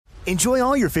Enjoy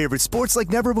all your favorite sports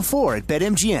like never before at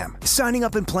BetMGM. Signing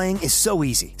up and playing is so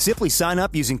easy. Simply sign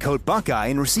up using code Buckeye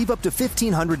and receive up to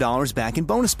 $1,500 back in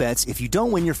bonus bets if you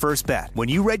don't win your first bet. When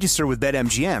you register with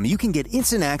BetMGM, you can get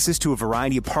instant access to a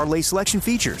variety of parlay selection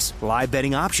features, live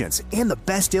betting options, and the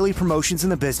best daily promotions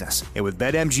in the business. And with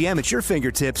BetMGM at your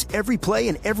fingertips, every play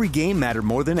and every game matter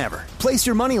more than ever. Place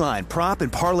your moneyline, prop,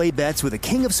 and parlay bets with the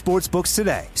king of sportsbooks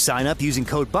today. Sign up using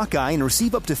code Buckeye and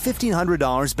receive up to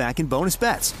 $1,500 back in bonus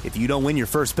bets if you don't win your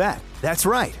first bet. That's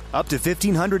right, up to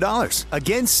 $1,500.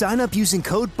 Again, sign up using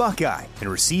code Buckeye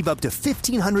and receive up to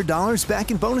 $1,500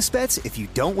 back in bonus bets if you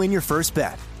don't win your first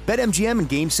bet. BetMGM and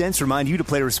GameSense remind you to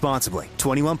play responsibly.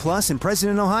 21 plus and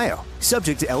present in Ohio.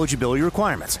 Subject to eligibility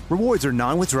requirements. Rewards are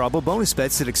non-withdrawable bonus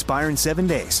bets that expire in 7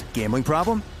 days. Gambling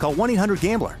problem? Call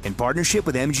 1-800-GAMBLER in partnership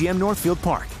with MGM Northfield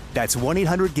Park. That's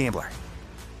 1-800-GAMBLER.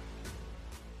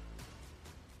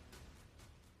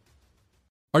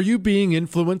 Are you being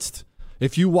influenced?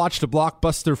 If you watched a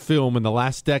blockbuster film in the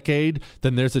last decade,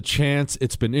 then there's a chance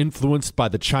it's been influenced by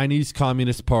the Chinese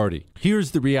Communist Party.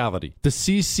 Here's the reality. The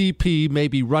CCP may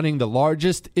be running the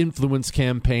largest influence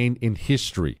campaign in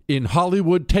history. In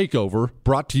Hollywood Takeover,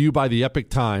 brought to you by the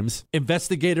Epic Times,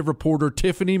 investigative reporter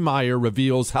Tiffany Meyer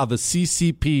reveals how the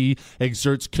CCP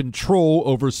exerts control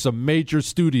over some major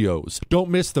studios.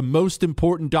 Don't miss the most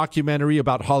important documentary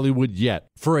about Hollywood yet.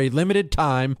 For a limited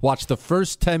time, watch the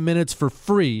first 10 minutes for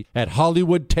free at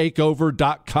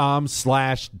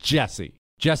HollywoodTakeover.com/Jesse.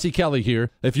 Jesse Kelly here.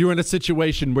 If you're in a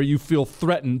situation where you feel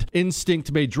threatened,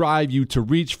 instinct may drive you to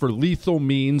reach for lethal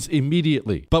means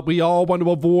immediately. But we all want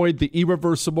to avoid the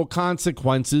irreversible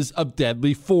consequences of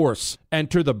deadly force.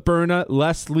 Enter the Byrna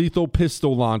less lethal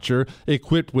pistol launcher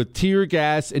equipped with tear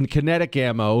gas and kinetic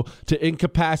ammo to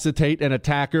incapacitate an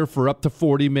attacker for up to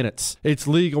 40 minutes. It's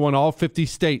legal in all 50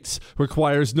 states,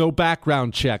 requires no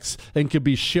background checks, and can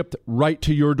be shipped right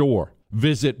to your door.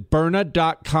 Visit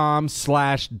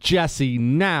Byrna.com/Jesse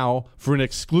now for an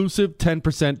exclusive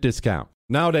 10% discount.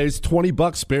 Nowadays,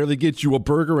 $20 barely gets you a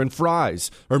burger and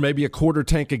fries, or maybe a quarter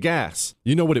tank of gas.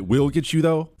 You know what it will get you,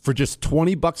 though? For just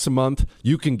 $20 a month,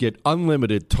 you can get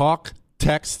unlimited talk,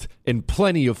 text, and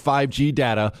plenty of 5G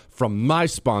data from my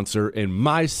sponsor and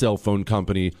my cell phone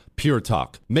company, Pure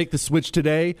Talk. Make the switch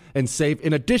today and save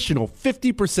an additional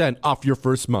 50% off your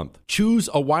first month. Choose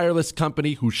a wireless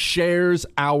company who shares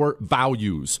our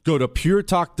values. Go to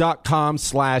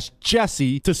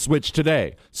puretalk.com/Jesse to switch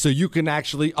today so you can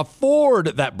actually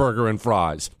afford that burger and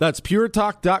fries. That's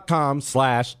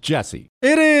puretalk.com/Jesse.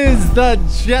 It is the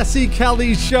Jesse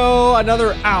Kelly Show,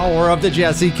 another hour of the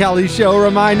Jesse Kelly Show,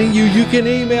 reminding you can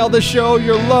email the show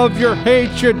your love, your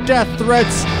hate, your death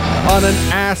threats on an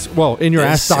in your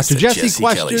Ask Dr. Jesse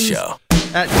questions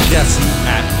at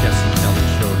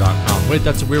jesse@jessekellyshow.com. Wait,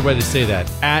 that's a weird way to say that.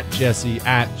 At Jesse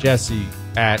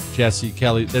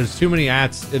Kelly. There's too many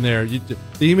ats in there. The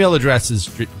email address is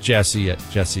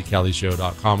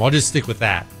jesse@jessekellyshow.com. I'll just stick with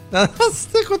that. I'll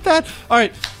stick with that. All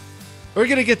right. We're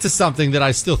going to get to something that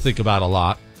I still think about a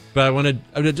lot, but I want to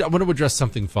address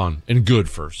something fun and good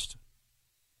first.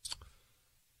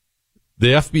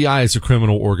 The FBI is a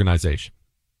criminal organization.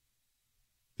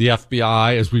 The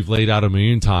FBI, as we've laid out a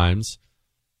million times,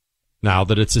 now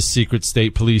that it's a secret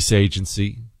state police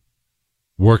agency,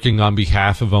 working on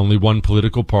behalf of only one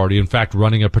political party, in fact,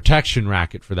 running a protection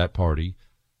racket for that party,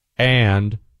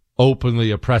 and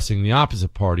openly oppressing the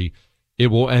opposite party, it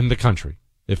will end the country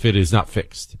if it is not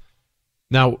fixed.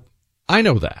 Now, I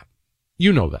know that.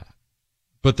 You know that.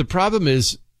 But the problem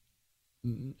is,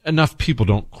 enough people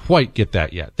don't quite get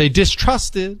that yet. They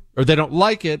distrust it, or they don't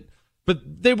like it, but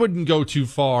they wouldn't go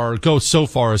so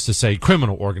far as to say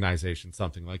criminal organization,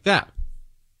 something like that.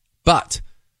 But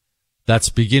that's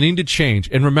beginning to change.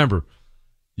 And remember,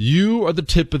 you are the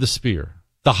tip of the spear,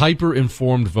 the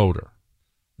hyper-informed voter.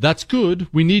 That's good.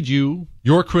 We need you.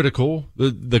 You're critical.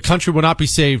 The country will not be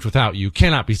saved without you,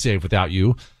 cannot be saved without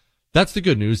you. That's the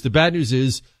good news. The bad news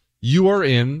is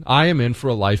I am in for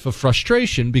a life of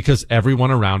frustration because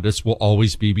everyone around us will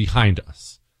always be behind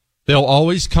us. They'll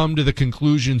always come to the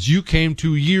conclusions you came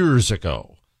to years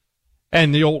ago.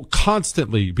 And you'll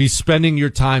constantly be spending your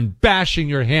time bashing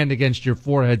your hand against your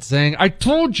forehead saying, I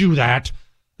told you that.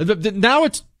 Now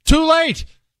it's too late.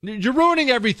 You're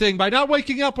ruining everything by not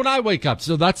waking up when I wake up.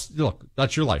 So that's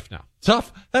your life now.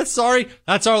 Tough. That's our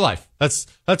life. That's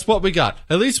what we got.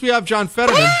 At least we have John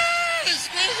Fetterman.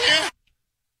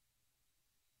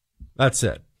 That's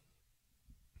it.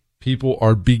 People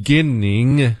are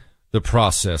beginning the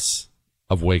process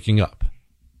of waking up.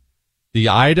 The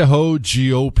Idaho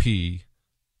GOP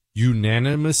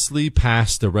unanimously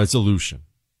passed a resolution.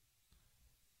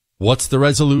 What's the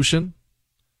resolution?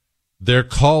 They're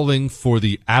calling for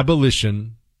the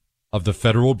abolition of the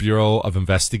Federal Bureau of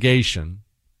Investigation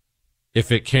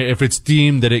if it's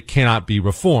deemed that it cannot be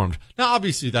reformed. Now,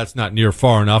 obviously, that's not near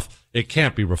far enough. It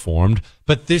can't be reformed.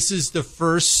 But this is the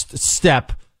first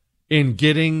step in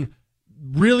getting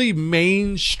really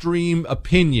mainstream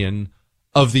opinion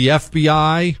of the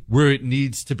FBI where it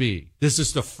needs to be. This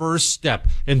is the first step,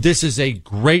 and this is a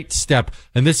great step,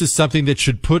 and this is something that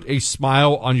should put a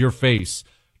smile on your face.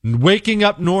 Waking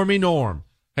up Normie Norm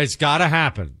has got to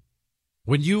happen.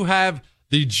 When you have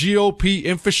the GOP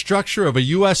infrastructure of a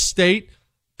U.S. state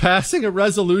passing a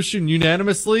resolution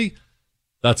unanimously,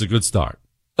 that's a good start.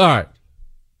 All right.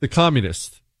 The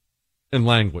communist in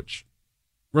language.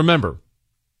 Remember,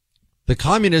 the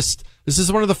communist, this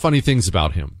is one of the funny things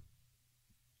about him.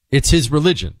 It's his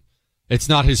religion. It's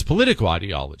not his political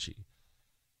ideology.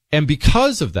 And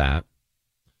because of that,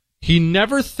 he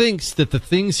never thinks that the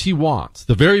things he wants,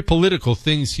 the very political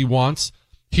things he wants,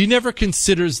 he never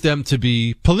considers them to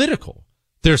be political.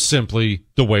 They're simply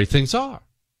the way things are.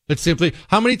 It's simply,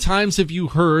 how many times have you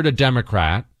heard a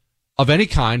Democrat of any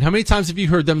kind, how many times have you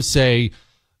heard them say,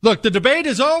 look, the debate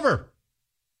is over.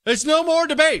 There's no more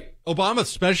debate. Obama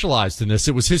specialized in this.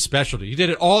 It was his specialty. He did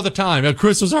it all the time. And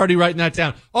Chris was already writing that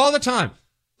down all the time.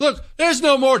 Look, there's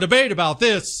no more debate about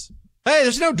this. Hey,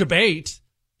 there's no debate.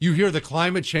 You hear the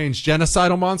climate change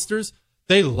genocidal monsters?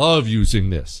 They love using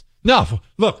this. No,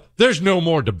 look, there's no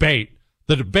more debate.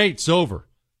 The debate's over.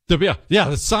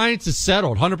 The science is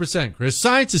settled. 100%, Chris.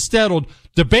 Science is settled.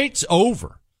 Debate's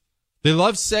over. They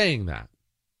love saying that.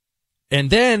 And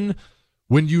then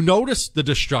when you notice the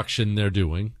destruction they're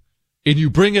doing and you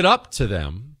bring it up to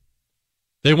them,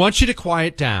 they want you to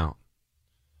quiet down.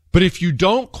 But if you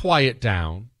don't quiet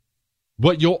down,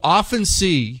 what you'll often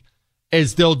see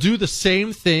is they'll do the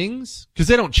same things because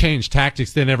they don't change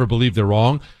tactics. They never believe they're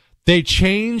wrong. They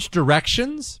change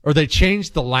directions, or they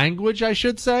change the language, I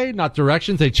should say, not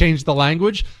directions. They change the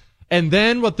language. And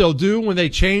then what they'll do when they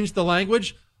change the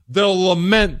language, they'll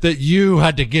lament that you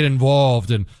had to get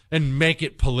involved and make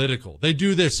it political. They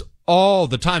do this all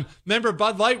the time. Remember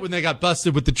Bud Light when they got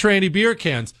busted with the tranny beer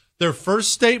cans? Their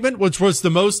first statement, which was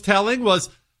the most telling, was,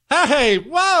 hey,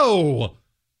 whoa,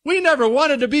 we never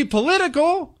wanted to be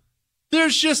political.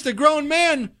 There's just a grown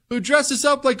man who dresses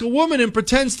up like a woman and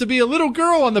pretends to be a little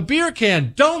girl on the beer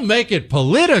can. Don't make it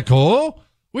political.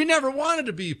 We never wanted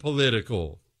to be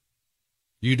political.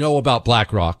 You know about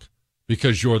BlackRock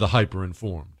because you're the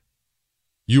hyper-informed.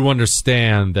 You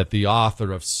understand that the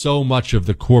author of so much of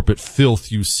the corporate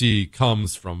filth you see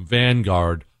comes from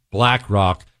Vanguard,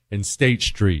 BlackRock, and State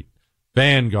Street.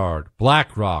 Vanguard,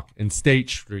 BlackRock, and State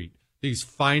Street. These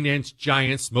finance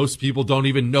giants most people don't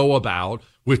even know about,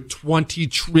 with $20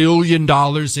 trillion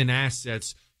in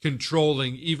assets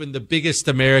controlling even the biggest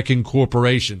American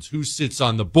corporations. Who sits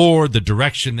on the board, the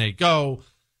direction they go.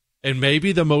 And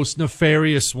maybe the most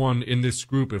nefarious one in this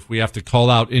group, if we have to call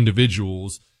out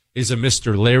individuals, is a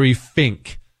Mr. Larry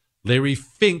Fink. Larry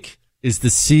Fink is the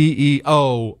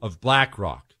CEO of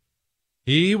BlackRock.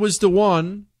 He was the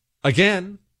one,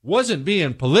 again, wasn't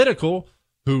being political,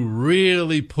 who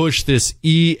really pushed this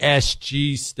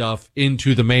ESG stuff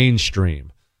into the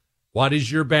mainstream. Why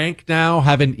does your bank now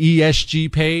have an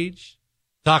ESG page?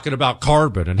 Talking about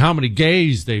carbon and how many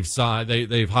gays they've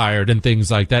hired and things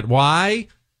like that. Why?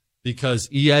 Because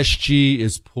ESG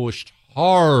is pushed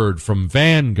hard from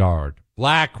Vanguard,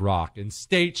 BlackRock, and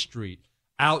State Street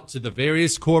out to the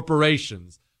various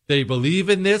corporations. They believe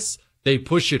in this. They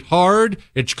push it hard.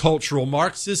 It's cultural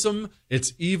Marxism.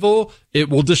 It's evil. It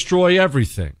will destroy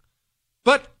everything.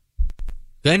 But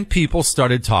then people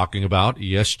started talking about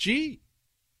ESG.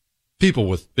 People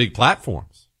with big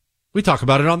platforms. We talk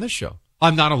about it on this show.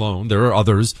 I'm not alone. There are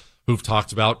others who've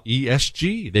talked about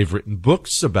ESG. They've written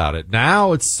books about it.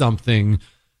 Now it's something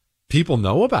people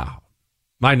know about.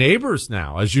 My neighbors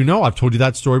now, as you know, I've told you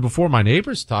that story before. My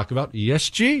neighbors talk about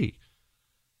ESG.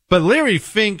 But Larry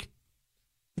Fink,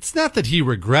 it's not that he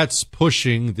regrets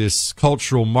pushing this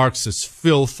cultural Marxist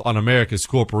filth on America's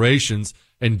corporations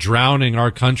and drowning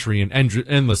our country in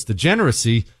endless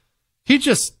degeneracy. He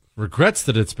just regrets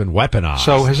that it's been weaponized.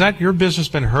 So has that your business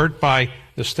been hurt by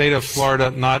the state of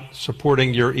Florida not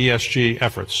supporting your ESG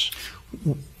efforts?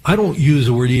 I don't use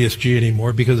the word ESG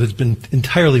anymore because it's been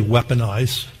entirely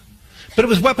weaponized. But it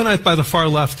was weaponized by the far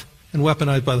left and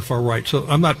weaponized by the far right. So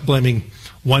I'm not blaming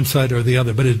one side or the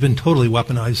other, but it's been totally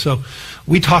weaponized. So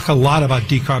we talk a lot about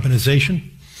decarbonization.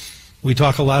 We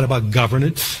talk a lot about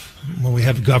governance when we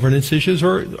have governance issues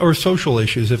or social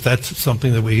issues, if that's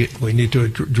something that we need to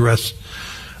address.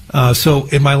 So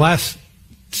in my last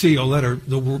CEO letter,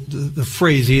 the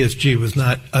phrase ESG was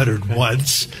not uttered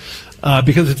once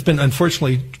because it's been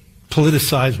unfortunately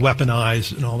politicized,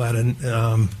 weaponized, and all that.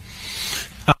 And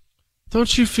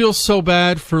don't you feel so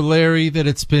bad for Larry that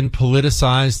it's been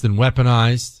politicized and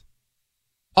weaponized?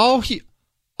 All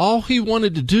he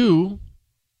wanted to do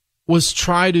was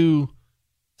try to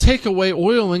take away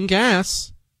oil and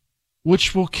gas,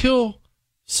 which will kill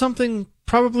something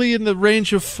probably in the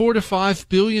range of 4 to 5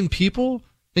 billion people.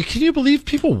 And can you believe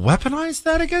people weaponize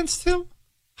that against him?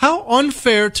 How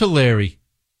unfair to Larry.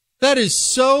 That is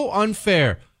so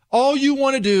unfair. All you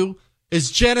want to do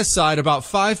is genocide about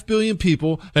 5 billion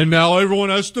people, and now everyone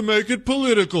has to make it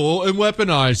political and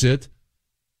weaponize it.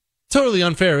 Totally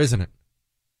unfair, isn't it?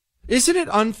 Isn't it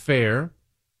unfair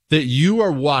that you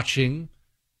are watching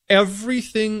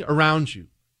everything around you,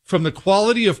 from the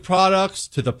quality of products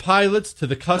to the pilots to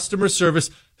the customer service,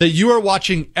 that you are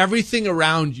watching everything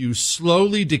around you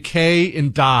slowly decay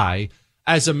and die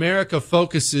as America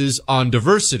focuses on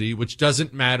diversity, which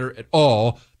doesn't matter at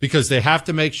all because they have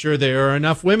to make sure there are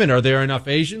enough women. Are there enough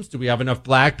Asians? Do we have enough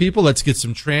black people? Let's get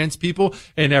some trans people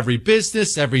in every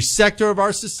business, every sector of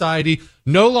our society,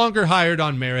 no longer hired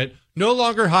on merit, no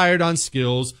longer hired on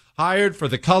skills, hired for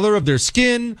the color of their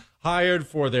skin, hired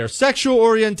for their sexual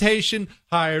orientation,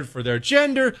 hired for their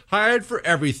gender, hired for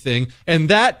everything. And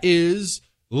that is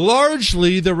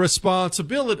largely the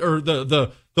responsibility or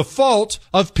the fault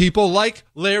of people like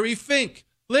Larry Fink.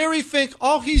 Larry Fink,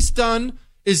 all he's done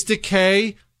is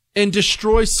decay and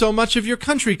destroy so much of your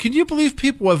country. Can you believe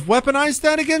people have weaponized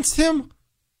that against him?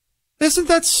 Isn't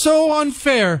that so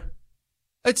unfair?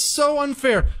 It's so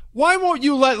unfair. Why won't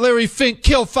you let Larry Fink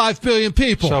kill 5 billion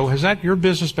people? So has that your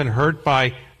business been hurt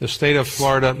by the state of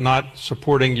Florida not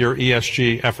supporting your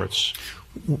ESG efforts?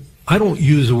 I don't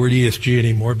use the word ESG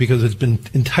anymore because it's been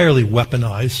entirely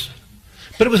weaponized.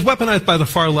 But it was weaponized by the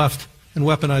far left and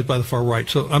weaponized by the far right.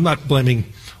 So I'm not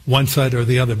blaming one side or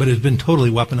the other, but it's been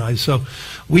totally weaponized. So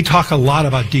we talk a lot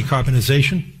about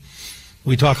decarbonization.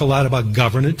 We talk a lot about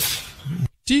governance.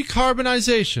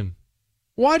 Decarbonization.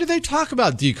 Why do they talk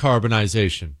about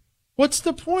decarbonization? What's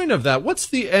the point of that? What's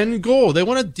the end goal? They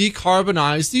want to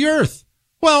decarbonize the earth.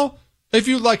 Well, if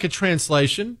you'd like a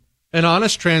translation, an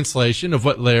honest translation of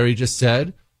what Larry just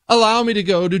said, allow me to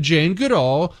go to Jane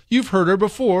Goodall. You've heard her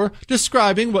before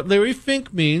describing what Larry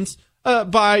Fink means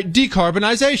by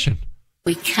decarbonization.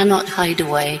 We cannot hide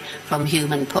away from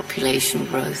human population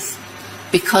growth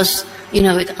because, you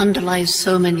know, it underlies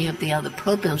so many of the other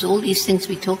problems. All these things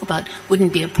we talk about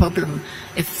wouldn't be a problem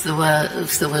if there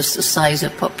was the size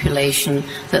of population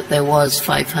that there was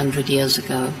 500 years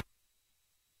ago.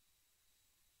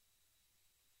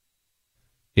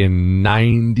 In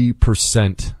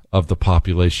 90% of the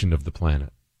population of the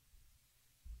planet.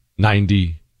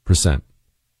 90%.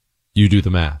 You do the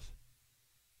math.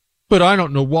 But I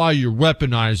don't know why you're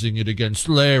weaponizing it against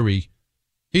Larry.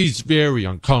 He's very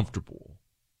uncomfortable.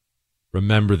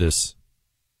 Remember this.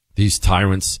 These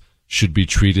tyrants should be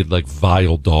treated like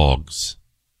vile dogs.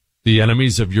 The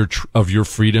enemies of your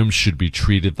freedom should be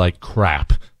treated like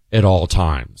crap at all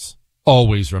times.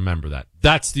 Always remember that.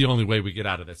 That's the only way we get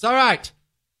out of this. All right.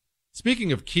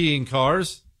 Speaking of keying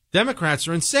cars, Democrats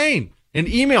are insane in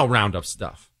email roundup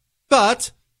stuff.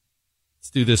 But let's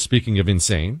do this. Speaking of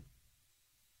insane,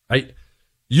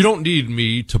 you don't need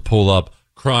me to pull up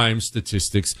crime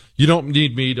statistics. You don't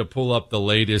need me to pull up the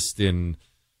latest in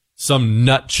some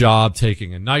nut job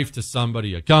taking a knife to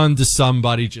somebody, a gun to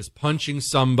somebody, just punching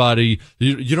somebody.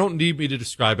 You don't need me to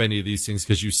describe any of these things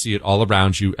because you see it all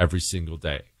around you every single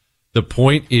day. The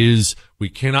point is we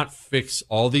cannot fix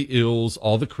all the ills,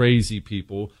 all the crazy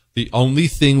people. The only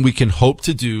thing we can hope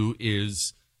to do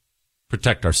is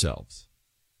protect ourselves.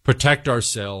 Protect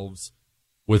ourselves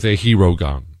with a hero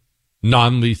gun.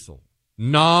 Non-lethal.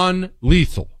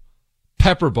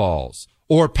 Pepper balls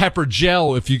or pepper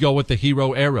gel if you go with the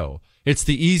hero arrow. It's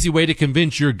the easy way to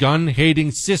convince your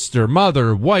gun-hating sister,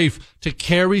 mother, wife to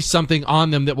carry something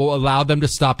on them that will allow them to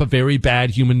stop a very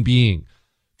bad human being.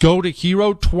 Go to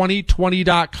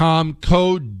Hero2020.com,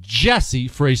 code Jesse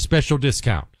for a special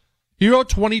discount.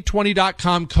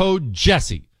 Hero2020.com, code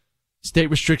Jesse.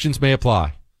 State restrictions may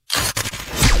apply.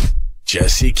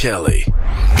 Jesse Kelly.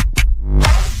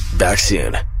 Back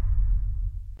soon.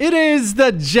 It is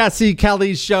the Jesse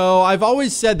Kelly Show. I've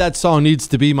always said that song needs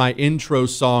to be my intro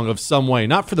song of some way.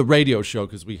 Not for the radio show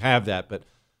because we have that, but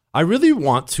I really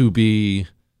want to be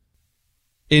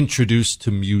introduced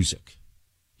to music.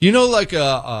 You know, like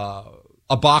a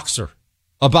boxer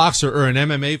or an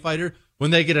MMA fighter,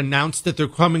 when they get announced that they're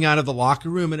coming out of the locker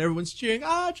room and everyone's cheering,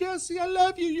 Jesse, I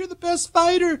love you. You're the best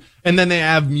fighter. And then they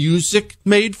have music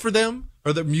made for them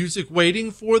or the music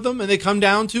waiting for them and they come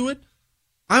down to it.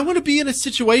 I want to be in a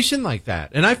situation like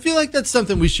that. And I feel like that's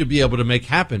something we should be able to make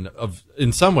happen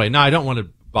in some way. Now, I don't want to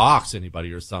box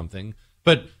anybody or something,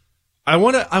 but I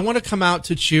want to come out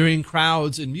to cheering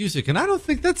crowds and music. And I don't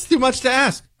think that's too much to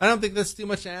ask. I don't think that's too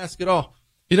much to ask at all.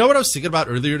 You know what I was thinking about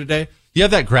earlier today? You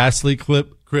have that Grassley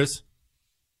clip, Chris?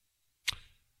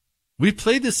 We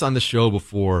played this on the show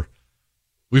before.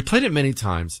 We played it many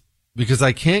times because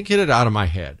I can't get it out of my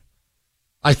head.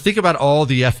 I think about all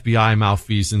the FBI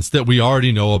malfeasance that we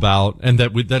already know about and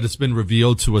that has been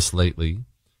revealed to us lately.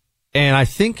 And I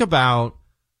think about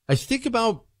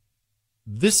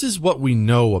this is what we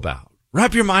know about.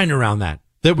 Wrap your mind around that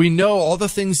we know all the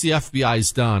things the FBI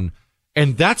has done.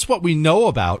 And that's what we know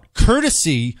about,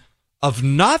 courtesy of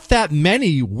not that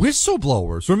many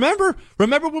whistleblowers. Remember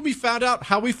when we found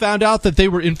out that they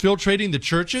were infiltrating the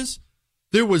churches?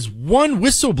 There was one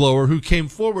whistleblower who came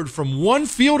forward from one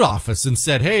field office and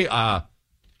said, hey, I've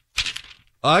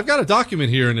got a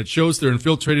document here and it shows they're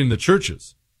infiltrating the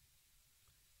churches.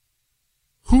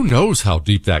 Who knows how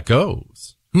deep that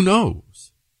goes? Who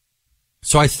knows?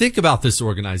 So I think about this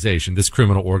organization, this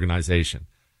criminal organization.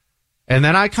 And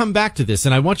then I come back to this,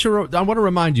 and I want to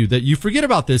remind you that you forget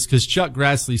about this because Chuck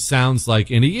Grassley sounds like,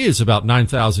 and he is about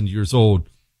 9,000 years old,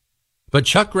 but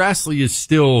Chuck Grassley is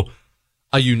still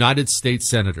a United States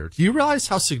Senator. Do you realize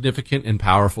how significant and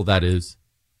powerful that is?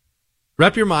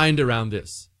 Wrap your mind around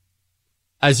this.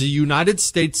 As a United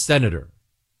States Senator,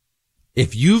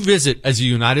 if you visit as a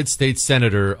United States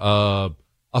Senator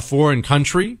a foreign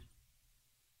country,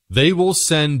 they will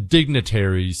send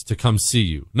dignitaries to come see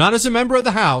you. Not as a member of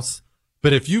the House,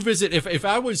 but if you visit, if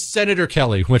I was Senator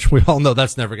Kelly, which we all know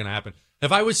that's never going to happen.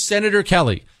 If I was Senator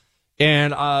Kelly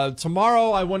and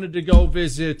tomorrow I wanted to go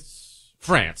visit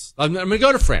France, I'm going to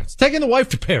go to France, taking the wife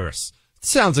to Paris.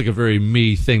 Sounds like a very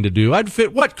me thing to do. I'd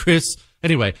fit what, Chris?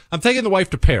 Anyway, I'm taking the wife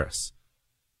to Paris.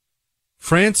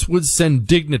 France would send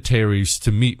dignitaries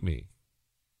to meet me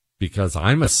because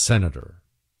I'm a senator,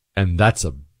 and that's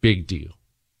a big deal.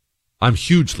 I'm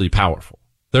hugely powerful.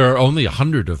 There are only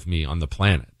 100 of me on the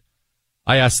planet.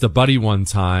 I asked a buddy one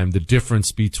time the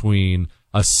difference between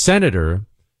a senator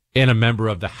and a member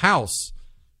of the House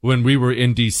when we were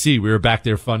in D.C. We were back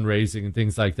there fundraising and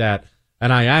things like that.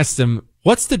 And I asked him,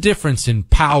 what's the difference in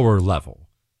power level?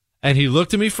 And he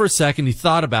looked at me for a second. He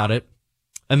thought about it.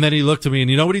 And then he looked at me,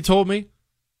 and you know what he told me?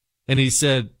 And he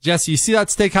said, Jesse, you see that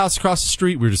steakhouse across the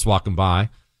street? We were just walking by.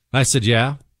 And I said,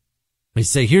 yeah. He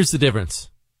said, here's the difference.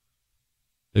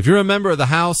 If you're a member of the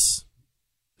House,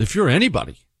 if you're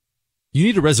anybody, you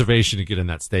need a reservation to get in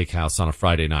that steakhouse on a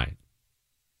Friday night.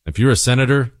 If you're a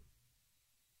senator,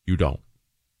 you don't.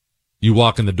 You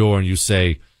walk in the door and you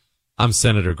say, I'm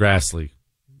Senator Grassley.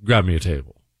 Grab me a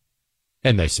table.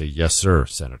 And they say, yes, sir,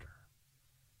 Senator.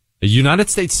 A United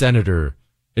States Senator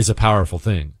is a powerful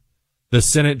thing. The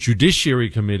Senate Judiciary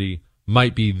Committee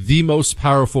might be the most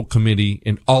powerful committee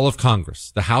in all of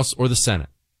Congress, the House or the Senate.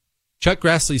 Chuck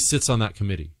Grassley sits on that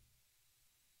committee.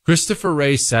 Christopher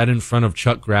Wray sat in front of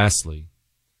Chuck Grassley,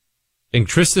 and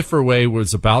Christopher Wray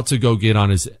was about to go get on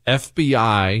his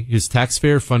FBI, his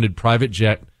taxpayer-funded private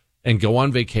jet, and go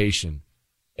on vacation.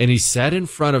 And he sat in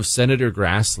front of Senator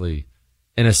Grassley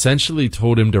and essentially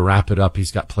told him to wrap it up.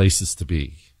 He's got places to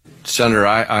be. Senator,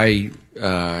 I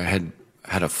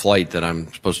had a flight that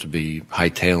I'm supposed to be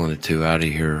hightailing it to out of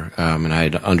here, and I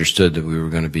had understood that we were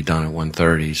going to be done at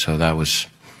 1:30, so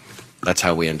that's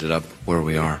how we ended up where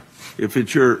we are. If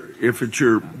it's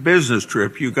your business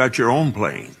trip, you got your own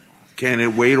plane. Can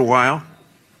it wait a while?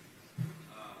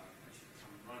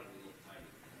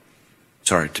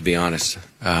 Sorry, to be honest.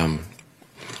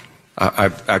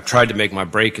 I've tried to make my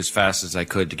break as fast as I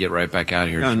could to get right back out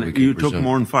here. Yeah, so you took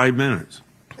more than 5 minutes.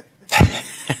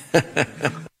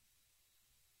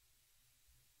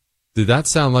 Did that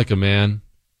sound like a man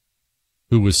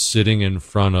who was sitting in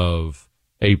front of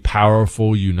a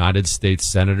powerful United States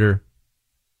senator?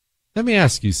 Let me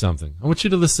ask you something. I want you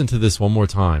to listen to this one more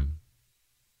time.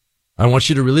 I want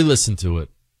you to really listen to it.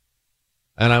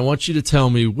 And I want you to tell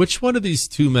me which one of these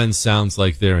two men sounds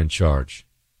like they're in charge.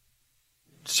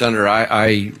 Senator,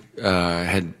 I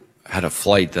had a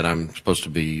flight that I'm supposed to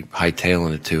be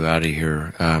hightailing it to out of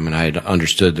here, and I had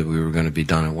understood that we were going to be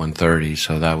done at 1:30,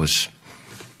 so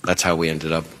that's how we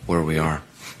ended up where we are.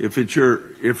 If it's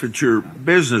your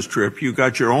business trip, you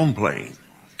got your own plane.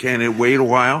 Can it wait a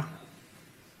while?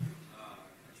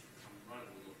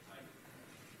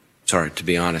 Sorry, to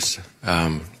be honest.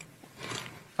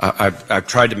 I've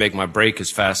tried to make my break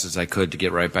as fast as I could to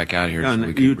get right back out here. Yeah, so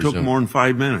you took more than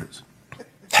 5 minutes.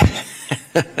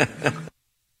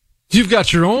 You've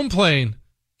got your own plane.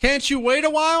 Can't you wait a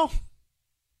while?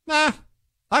 Nah,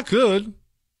 I could,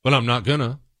 but I'm not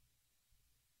gonna.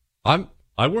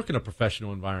 I work in a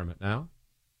professional environment now.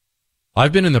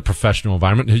 I've been in the professional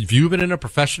environment. Have you been in a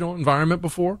professional environment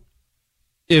before?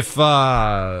 If,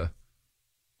 let's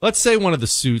say one of the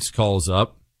suits calls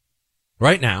up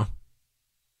right now,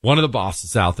 one of the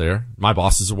bosses out there, my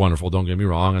bosses are wonderful, don't get me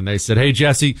wrong, and they said, hey,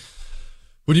 Jesse,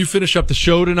 when you finish up the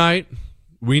show tonight,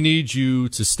 we need you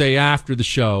to stay after the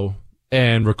show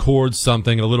and record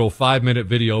something, a little 5-minute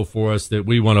video for us that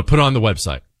we want to put on the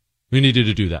website. We need you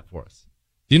to do that for us.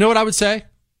 Do you know what I would say?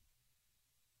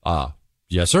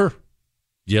 Yes, sir.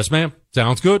 Yes, ma'am.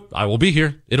 Sounds good. I will be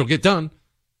here. It'll get done.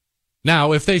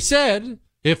 Now, if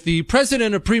the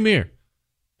president or premier,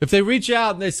 if they reach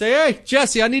out and they say, hey,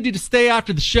 Jesse, I need you to stay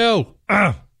after the show.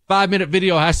 5-minute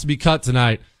video has to be cut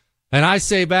tonight. And I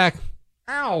say back,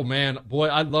 ow, man, boy,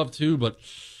 I'd love to, but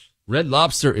Red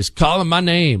Lobster is calling my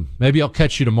name. Maybe I'll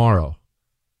catch you tomorrow.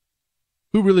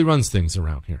 Who really runs things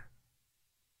around here?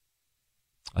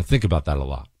 I think about that a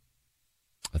lot.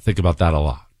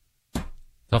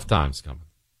 Tough times coming.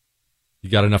 You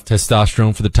got enough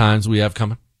testosterone for the times we have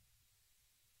coming?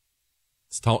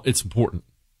 It's important.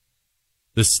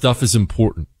 This stuff is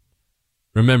important.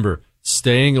 Remember,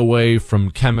 staying away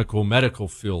from chemical medical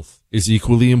filth is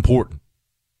equally important.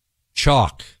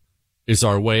 Chalk is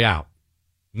our way out.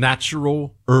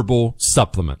 Natural herbal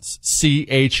supplements.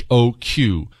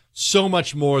 CHOQ. So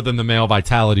much more than the male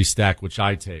vitality stack, which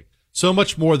I take. So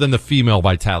much more than the female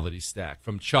vitality stack.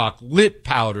 From chocolate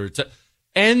powder to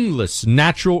endless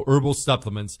natural herbal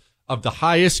supplements of the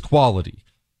highest quality.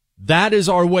 That is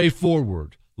our way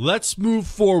forward. Let's move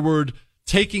forward,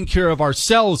 taking care of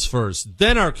ourselves first,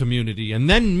 then our community, and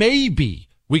then maybe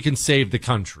we can save the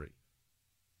country.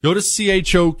 Go to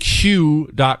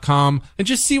CHOQ.com and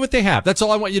just see what they have. That's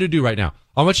all I want you to do right now.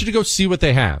 I want you to go see what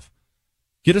they have.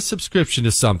 Get a subscription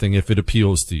to something if it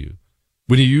appeals to you.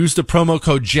 When you use the promo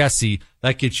code Jesse,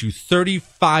 that gets you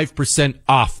 35%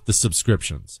 off the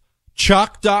subscriptions.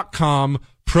 Chalk.com,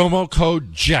 promo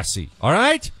code Jesse. All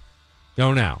right?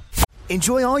 Go now.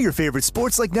 Enjoy all your favorite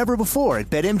sports like never before at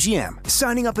BetMGM.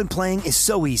 Signing up and playing is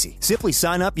so easy. Simply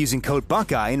sign up using code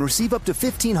Buckeye and receive up to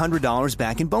 $1,500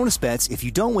 back in bonus bets if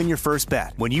you don't win your first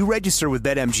bet. When you register with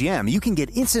BetMGM, you can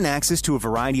get instant access to a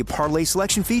variety of parlay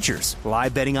selection features,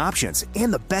 live betting options,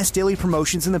 and the best daily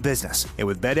promotions in the business. And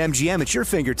with BetMGM at your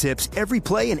fingertips, every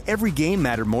play and every game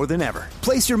matter more than ever.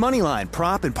 Place your moneyline,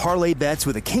 prop, and parlay bets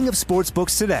with the king of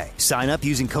sportsbooks today. Sign up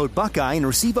using code Buckeye and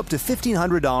receive up to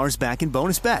 $1,500 back in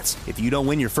bonus bets if you don't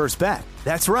win your first bet.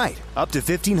 That's right, up to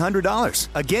 $1,500.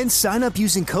 Again, sign up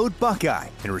using code Buckeye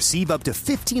and receive up to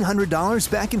 $1,500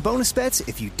 back in bonus bets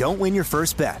if you don't win your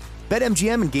first bet.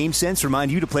 BetMGM and GameSense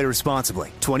remind you to play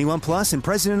responsibly. 21 plus and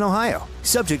present in Ohio.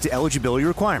 Subject to eligibility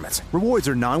requirements. Rewards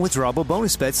are non-withdrawable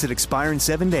bonus bets that expire in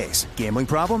 7 days. Gambling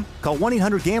problem? Call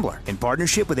 1-800-GAMBLER in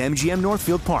partnership with MGM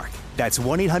Northfield Park. That's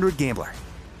 1-800-GAMBLER.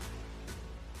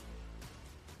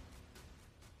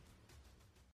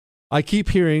 I keep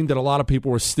hearing that a lot of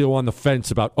people are still on the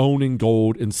fence about owning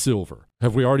gold and silver.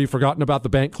 Have we already forgotten about the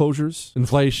bank closures,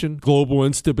 inflation, global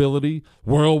instability,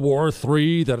 World War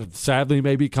III that sadly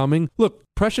may be coming? Look,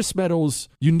 precious metals,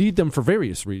 you need them for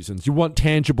various reasons. You want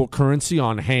tangible currency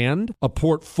on hand, a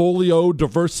portfolio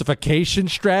diversification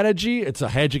strategy. It's a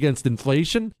hedge against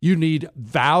inflation. You need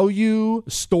value,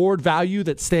 stored value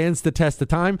that stands the test of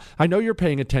time. I know you're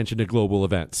paying attention to global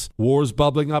events. Wars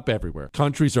bubbling up everywhere.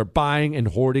 Countries are buying and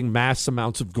hoarding mass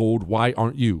amounts of gold. Why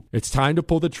aren't you? It's time to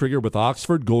pull the trigger with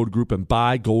Oxford Gold Group and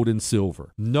buy gold and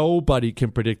silver. Nobody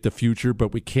can predict the future,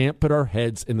 but we can't put our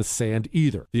heads in the sand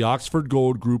either. The Oxford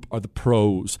Gold Group are the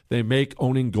pros. They make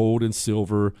owning gold and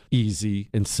silver easy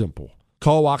and simple.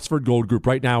 Call Oxford Gold Group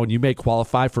right now and you may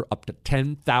qualify for up to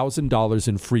 $10,000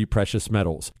 in free precious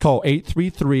metals. Call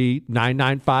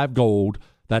 833-995-GOLD.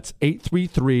 That's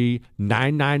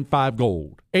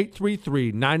 833-995-GOLD.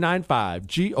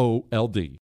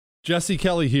 833-995-GOLD. Jesse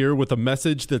Kelly here with a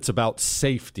message that's about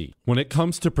safety. When it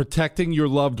comes to protecting your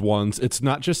loved ones, it's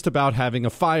not just about having a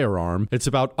firearm. It's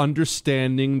about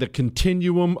understanding the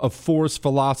continuum of force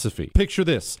philosophy. Picture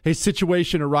this. A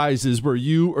situation arises where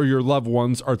you or your loved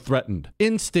ones are threatened.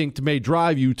 Instinct may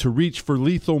drive you to reach for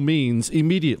lethal means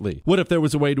immediately. What if there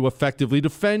was a way to effectively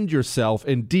defend yourself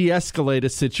and de-escalate a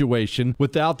situation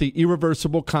without the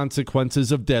irreversible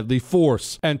consequences of deadly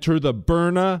force? Enter the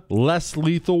Byrna less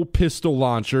lethal pistol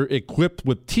launcher equipped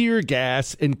with tear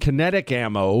gas and kinetic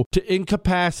ammo to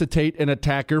incapacitate an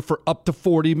attacker for up to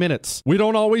 40 minutes. We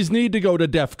don't always need to go to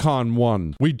DEFCON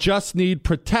 1. We just need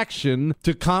protection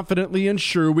to confidently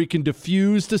ensure we can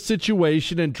defuse the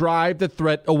situation and drive the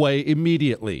threat away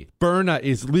immediately. Byrna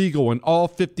is legal in all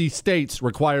 50 states,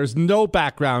 requires no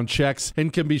background checks,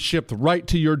 and can be shipped right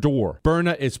to your door.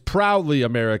 Byrna is proudly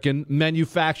American,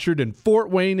 manufactured in Fort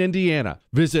Wayne, Indiana.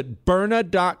 Visit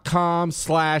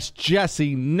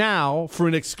Byrna.com/Jesse now for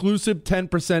an exclusive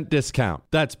 10% discount.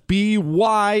 That's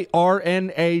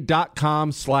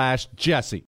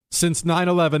BYRNA.com/Jesse. Since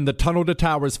 9/11, the Tunnel to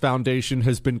Towers Foundation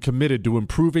has been committed to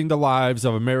improving the lives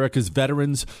of America's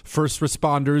veterans, first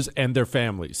responders, and their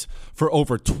families. For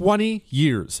over 20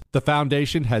 years, the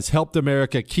foundation has helped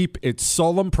America keep its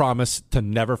solemn promise to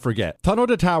never forget. Tunnel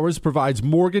to Towers provides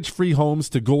mortgage-free homes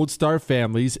to Gold Star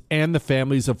families and the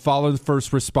families of fallen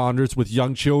first responders with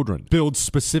young children, builds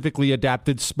specifically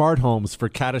adapted smart homes for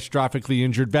catastrophically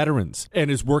injured veterans,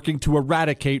 and is working to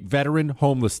eradicate veteran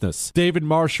homelessness. David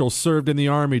Marshall served in the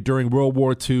Army during World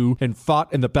War II and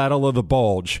fought in the Battle of the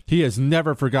Bulge. He has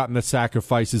never forgotten the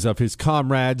sacrifices of his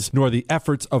comrades nor the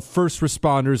efforts of first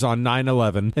responders on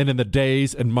 9/11 and in the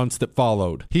days and months that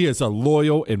followed. He is a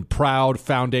loyal and proud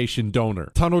foundation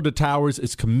donor. Tunnel to Towers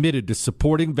is committed to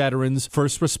supporting veterans,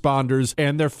 first responders,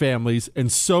 and their families,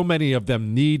 and so many of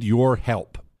them need your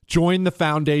help. Join the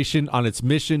foundation on its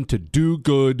mission to do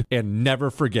good and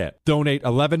never forget. Donate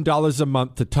 $11 a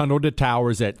month to Tunnel to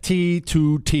Towers at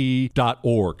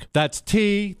T2T.org. That's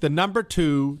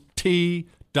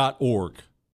T2T.org.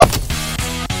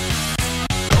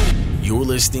 You're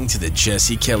listening to The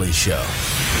Jesse Kelly Show.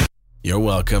 You're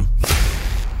welcome.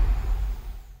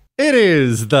 It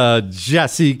is the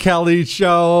Jesse Kelly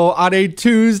Show on a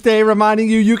Tuesday, reminding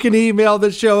you can email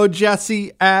the show,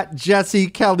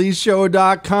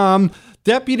 jesse@jessekellyshow.com.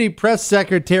 Deputy Press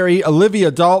Secretary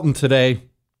Olivia Dalton today,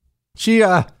 she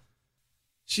had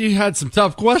some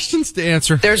tough questions to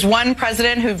answer. There's one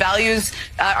president who values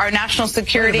our national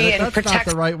security and protects. That's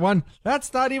not the right one.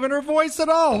 That's not even her voice at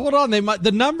all. Hold on,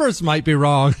 the numbers might be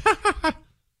wrong.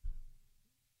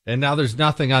 And now there's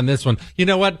nothing on this one. You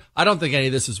know what? I don't think any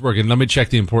of this is working. Let me check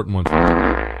the important ones.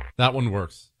 That one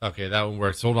works. Okay, that one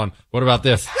works. Hold on. What about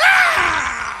this?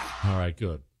 All right,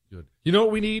 good. You know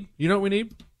what we need?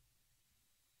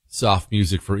 Soft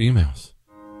music for emails.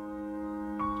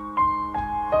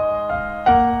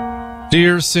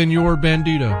 Dear Senor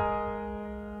Bandito,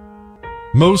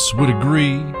 most would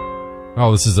agree.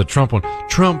 Oh, this is a Trump one.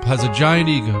 Trump has a giant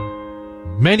ego.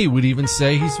 Many would even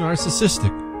say he's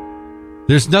narcissistic.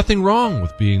 There's nothing wrong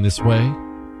with being this way.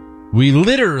 We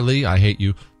literally, I hate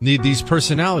you, need these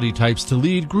personality types to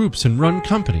lead groups and run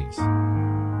companies.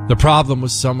 The problem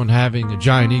with someone having a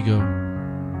giant ego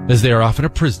is they are often a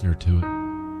prisoner to it.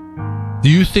 Do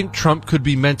you think Trump could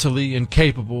be mentally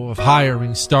incapable of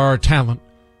hiring star talent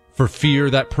for fear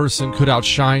that person could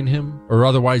outshine him or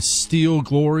otherwise steal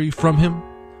glory from him?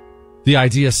 The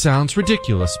idea sounds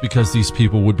ridiculous because these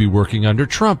people would be working under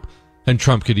Trump, and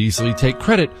Trump could easily take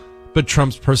credit. But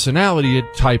Trump's personality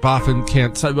type often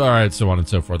can't. All right, so on and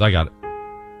so forth. I got it.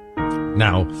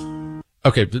 Now,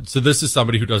 okay, so this is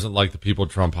somebody who doesn't like the people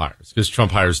Trump hires because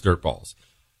Trump hires dirtballs.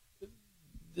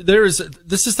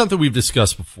 This is something we've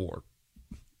discussed before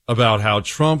about how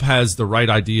Trump has the right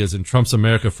ideas and Trump's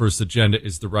America First agenda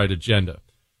is the right agenda.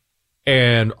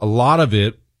 And a lot of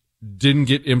it didn't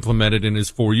get implemented in his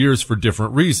 4 years for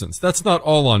different reasons. That's not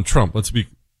all on Trump. Let's be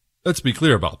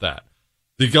clear about that.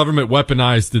 The government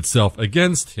weaponized itself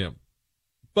against him,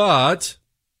 but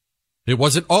it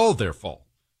wasn't all their fault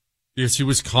because he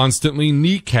was constantly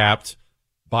kneecapped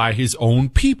by his own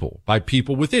people, by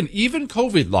people within, even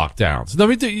COVID lockdowns.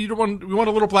 We want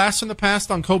a little blast from the past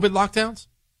on COVID lockdowns?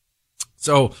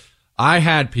 So I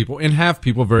had people and have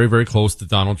people very, very close to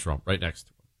Donald Trump right next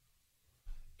to him.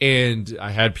 And I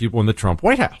had people in the Trump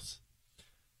White House.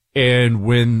 And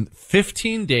when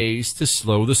 15 days to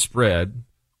slow the spread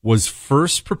was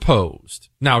first proposed.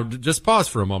 Now, just pause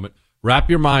for a moment. Wrap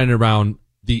your mind around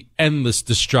the endless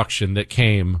destruction that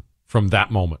came from that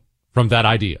moment, from that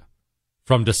idea,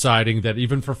 from deciding that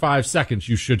even for 5 seconds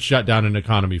you should shut down an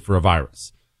economy for a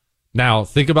virus. Now,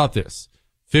 think about this.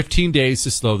 15 days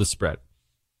to slow the spread.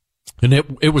 And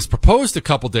it was proposed a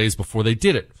couple days before they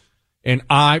did it. And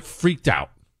I freaked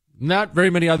out. Not very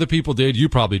many other people did. You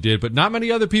probably did, but not many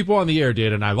other people on the air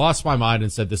did. And I lost my mind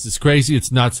and said, this is crazy.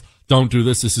 It's nuts. Don't do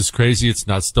this. This is crazy. It's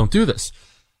nuts. Don't do this.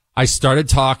 I started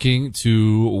talking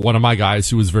to one of my guys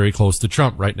who was very close to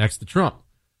Trump, right next to Trump.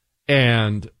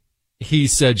 And he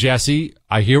said, Jesse,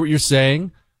 I hear what you're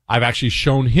saying. I've actually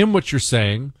shown him what you're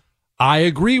saying. I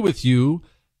agree with you.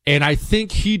 And I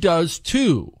think he does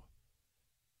too.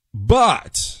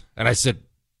 and I said,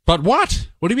 but what?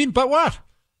 What do you mean, but what?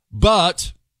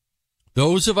 But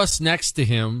those of us next to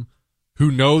him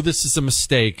who know this is a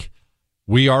mistake,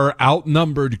 we are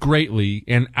outnumbered greatly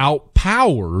and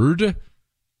outpowered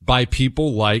by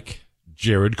people like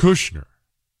Jared Kushner.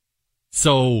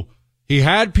 So he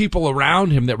had people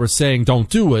around him that were saying, don't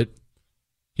do it.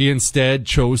 He instead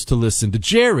chose to listen to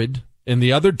Jared and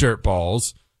the other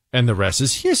dirtballs, and the rest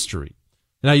is history.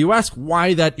 Now, you ask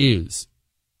why that is.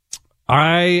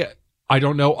 I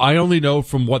don't know. I only know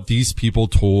from what these people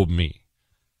told me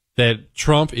that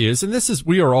Trump is, and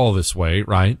we are all this way,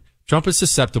 right? Trump is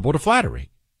susceptible to flattery.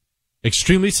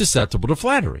 Extremely susceptible to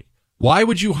flattery. Why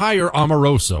would you hire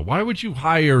Omarosa? Why would you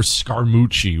hire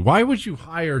Scaramucci? Why would you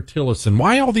hire Tillerson?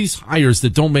 Why all these hires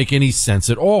that don't make any sense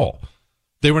at all?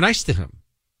 They were nice to him.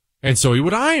 And so he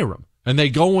would hire them. And they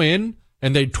go in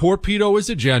and they torpedo his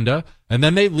agenda. And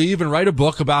then they leave and write a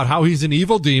book about how he's an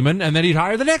evil demon. And then he'd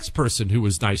hire the next person who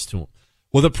was nice to him.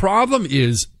 Well, the problem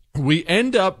is we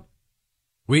end up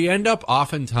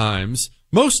oftentimes,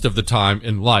 most of the time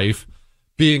in life,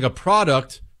 being a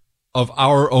product of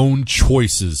our own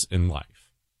choices in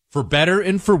life. For better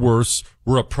and for worse,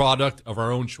 we're a product of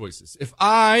our own choices. You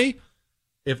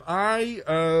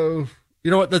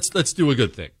know what, let's do a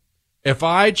good thing. If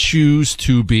I choose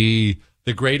to be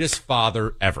the greatest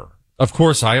father ever, of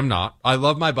course I am not. I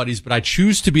love my buddies, but I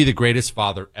choose to be the greatest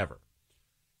father ever.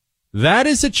 That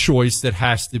is a choice that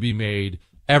has to be made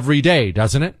every day,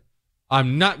 doesn't it?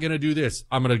 I'm not going to do this.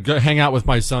 I'm going to go hang out with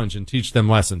my sons and teach them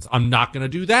lessons. I'm not going to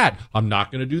do that. I'm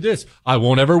not going to do this. I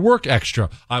won't ever work extra.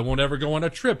 I won't ever go on a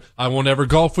trip. I won't ever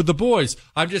golf with the boys.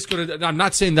 I'm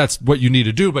not saying that's what you need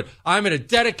to do, but I'm going to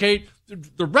dedicate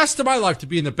the rest of my life to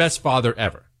being the best father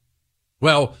ever.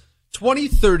 Well, 20,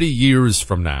 30 years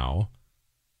from now,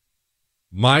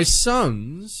 my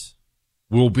sons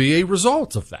will be a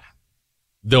result of that.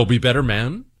 They'll be better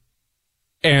men.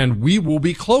 And we will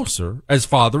be closer as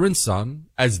father and son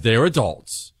as they're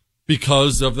adults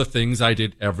because of the things I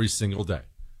did every single day.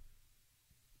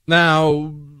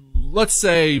 Now, let's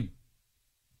say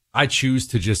I choose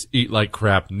to just eat like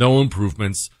crap, no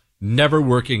improvements, never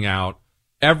working out,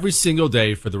 every single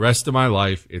day for the rest of my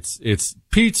life. It's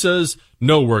pizzas,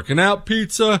 no working out,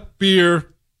 pizza,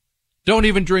 beer, don't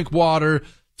even drink water,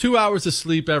 2 hours of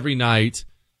sleep every night.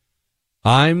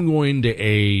 I'm going to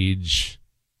age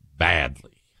badly.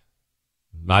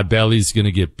 My belly's going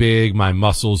to get big. My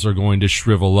muscles are going to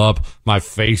shrivel up. My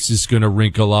face is going to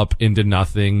wrinkle up into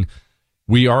nothing.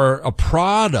 We are a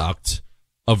product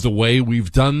of the way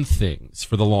we've done things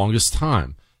for the longest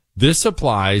time. This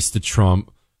applies to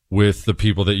Trump with the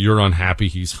people that you're unhappy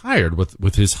he's hired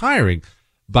with his hiring.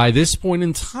 By this point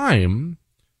in time,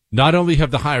 not only have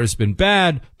the hires been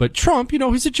bad, but Trump,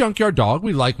 he's a junkyard dog.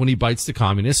 We like when he bites the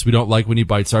communists. We don't like when he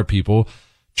bites our people.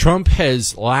 Trump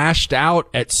has lashed out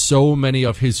at so many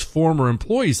of his former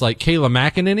employees, like Kayla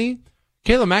McEnany.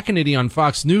 Kayla McEnany on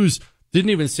Fox News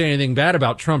didn't even say anything bad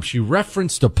about Trump. She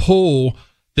referenced a poll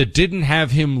that didn't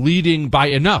have him leading by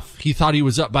enough. He thought he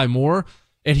was up by more,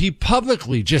 and he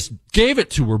publicly just gave it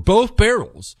to her, both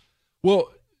barrels.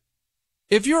 Well,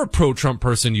 if you're a pro-Trump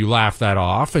person, you laugh that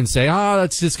off and say,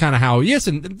 that's just kind of how he is,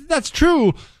 and that's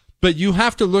true, but you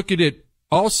have to look at it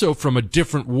also from a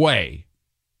different way.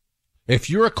 If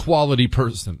you're a quality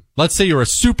person, let's say you're a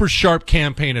super sharp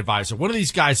campaign advisor, one of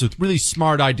these guys with really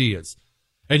smart ideas,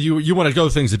 and you want to go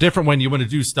things a different way, and you want to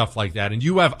do stuff like that, and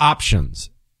you have options.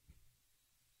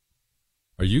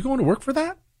 Are you going to work for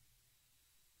that?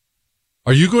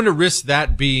 Are you going to risk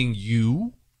that being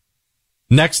you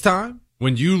next time?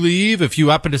 When you leave, if you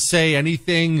happen to say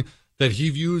anything that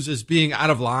he views as being out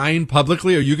of line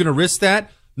publicly, are you going to risk that?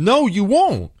 No, you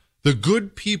won't. The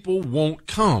good people won't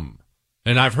come.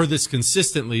 And I've heard this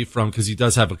consistently because he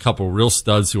does have a couple real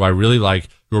studs who I really like,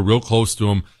 who are real close to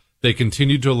him. They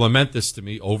continue to lament this to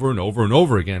me over and over and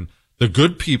over again. The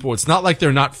good people, it's not like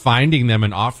they're not finding them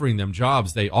and offering them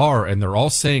jobs. They are, and they're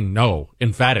all saying no,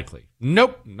 emphatically.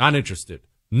 Nope, not interested.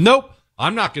 Nope,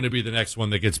 I'm not going to be the next one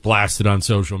that gets blasted on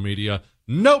social media.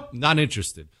 Nope, not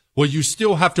interested. Well, you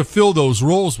still have to fill those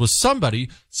roles with somebody,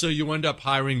 so you end up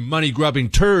hiring money-grubbing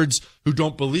turds who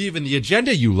don't believe in the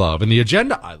agenda you love and the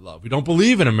agenda I love. We don't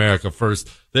believe in America first.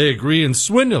 They agree in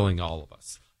swindling all of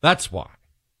us. That's why.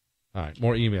 All right,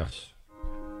 more emails.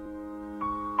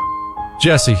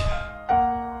 Jesse,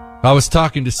 I was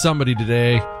talking to somebody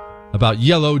today about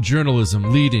yellow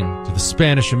journalism leading to the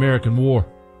Spanish-American War.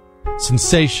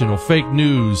 Sensational fake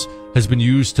news has been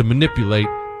used to manipulate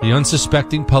the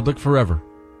unsuspecting public forever.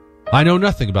 I know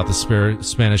nothing about the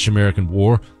Spanish-American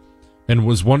War and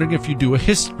was wondering if you do a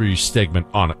history segment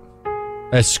on it.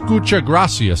 Escucha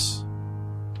gracias.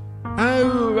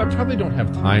 I probably don't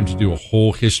have time to do a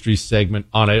whole history segment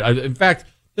on it. In fact,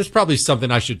 there's probably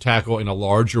something I should tackle in a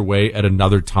larger way at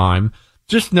another time.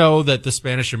 Just know that the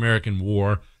Spanish-American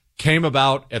War came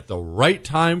about at the right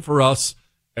time for us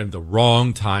and the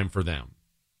wrong time for them.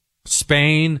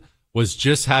 Spain was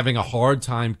just having a hard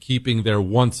time keeping their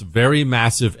once very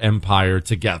massive empire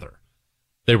together.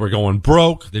 They were going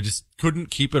broke. They just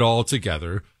couldn't keep it all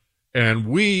together. And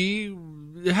we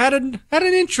had an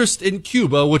interest in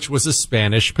Cuba, which was a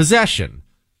Spanish possession.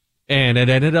 And it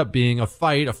ended up being a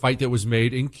fight that was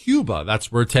made in Cuba.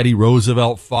 That's where Teddy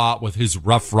Roosevelt fought with his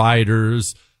Rough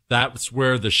Riders. That's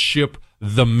where the ship,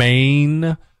 the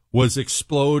Maine, was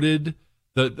exploded.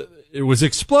 It was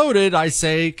exploded, I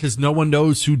say, because no one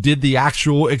knows who did the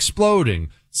actual exploding.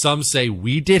 Some say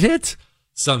we did it.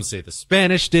 Some say the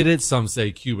Spanish did it. Some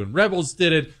say Cuban rebels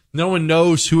did it. No one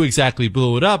knows who exactly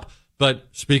blew it up. But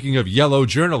speaking of yellow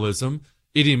journalism,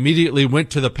 it immediately went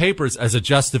to the papers as a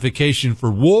justification for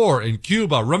war in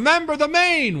Cuba. Remember, the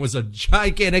Maine was a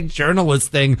gigantic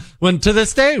journalist thing when to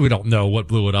this day we don't know what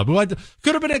blew it up.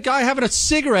 Could have been a guy having a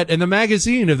cigarette in the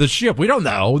magazine of the ship. We don't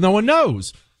know. No one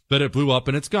knows. But it blew up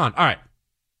and it's gone. All right.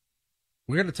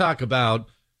 We're going to talk about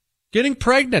getting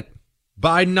pregnant,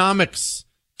 Bidenomics,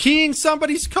 keying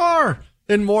somebody's car,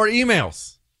 and more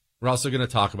emails. We're also going to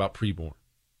talk about preborn.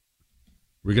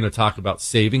 We're going to talk about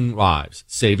saving lives,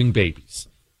 saving babies,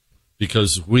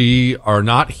 because we are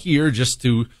not here just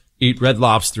to eat Red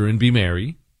Lobster and be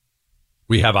merry.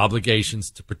 We have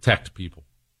obligations to protect people.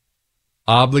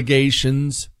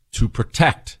 Obligations to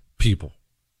protect people,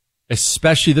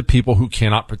 especially the people who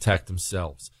cannot protect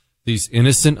themselves. These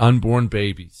innocent unborn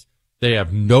babies, they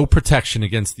have no protection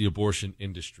against the abortion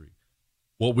industry.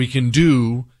 What we can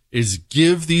do is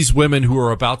give these women who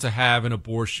are about to have an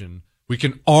abortion, we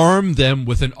can arm them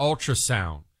with an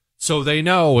ultrasound so they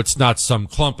know it's not some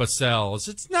clump of cells.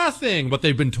 It's nothing, but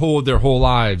they've been told their whole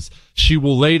lives. She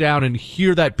will lay down and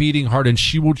hear that beating heart, and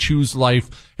she will choose life,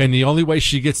 and the only way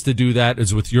she gets to do that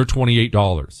is with your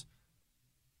 $28.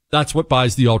 That's what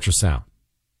buys the ultrasound.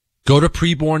 Go to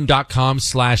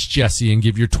preborn.com/Jesse and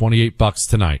give your $28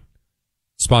 tonight.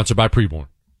 Sponsored by Preborn.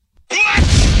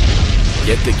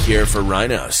 Get the cure for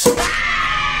rhinos.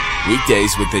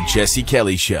 Weekdays with the Jesse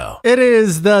Kelly Show. It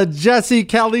is the Jesse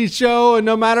Kelly Show, and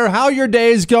no matter how your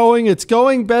day is going, it's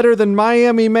going better than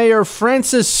Miami Mayor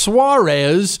Francis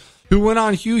Suarez, who went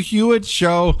on Hugh Hewitt's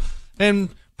show and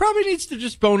probably needs to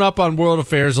just bone up on world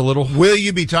affairs a little. Will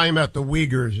you be talking about the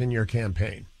Uyghurs in your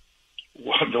campaign?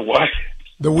 The what?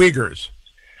 The Uyghurs.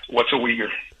 What's a Uyghur?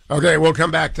 Okay, we'll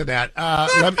come back to that.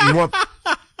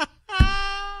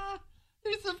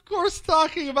 He's, of course,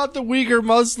 talking about the Uyghur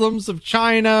Muslims of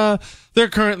China. They're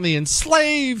currently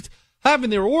enslaved, having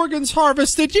their organs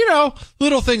harvested,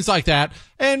 little things like that.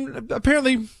 And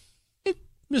apparently,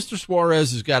 Mr.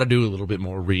 Suarez has got to do a little bit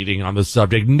more reading on the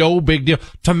subject. No big deal.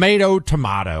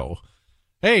 Tomato.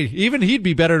 Hey, even he'd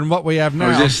be better than what we have now.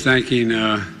 I was just thinking,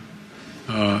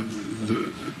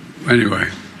 anyway,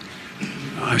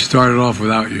 I started off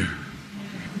without you.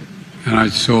 And I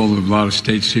sold a lot of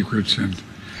state secrets and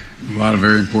a lot of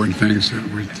very important things that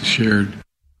we shared.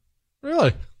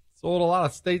 Really? Sold a lot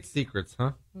of state secrets,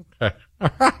 huh? Okay. All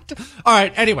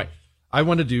right. Anyway, I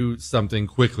want to do something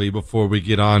quickly before we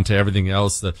get on to everything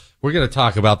else. We're going to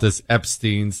talk about this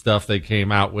Epstein stuff they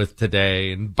came out with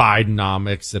today and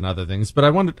Bidenomics and other things, but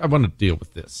I want to deal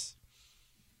with this.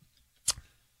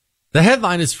 The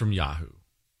headline is from Yahoo.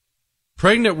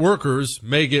 Pregnant workers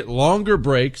may get longer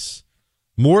breaks,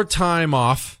 more time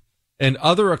off, and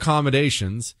other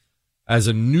accommodations as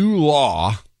a new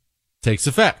law takes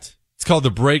effect. It's called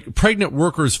the Pregnant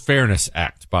Workers Fairness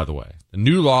Act, by the way. The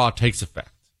new law takes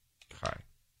effect. Okay.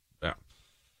 Yeah.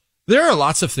 There are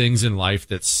lots of things in life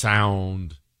that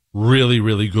sound really,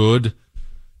 really good,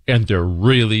 and they're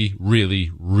really,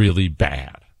 really, really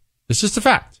bad. It's just a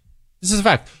fact. This is a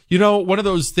fact. One of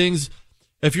those things,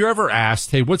 if you're ever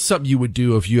asked, hey, what's something you would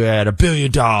do if you had $1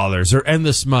 billion or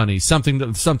endless money,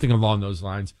 something along those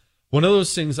lines, one of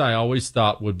those things I always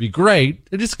thought would be great,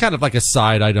 it is kind of like a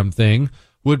side item thing,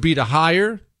 would be to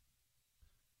hire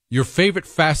your favorite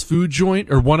fast food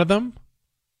joint or one of them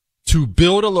to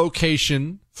build a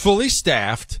location fully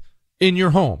staffed in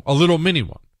your home, a little mini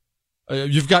one.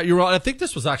 You've got your own, I think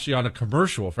this was actually on a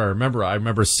commercial, if I remember. I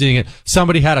remember seeing it.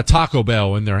 Somebody had a Taco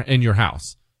Bell in your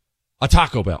house. A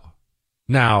Taco Bell.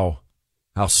 Now,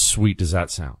 how sweet does that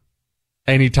sound?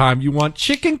 Anytime you want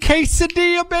chicken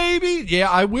quesadilla, baby. Yeah,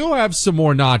 I will have some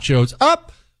more nachos.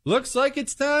 Up. Looks like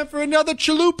it's time for another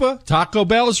chalupa. Taco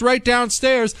Bell is right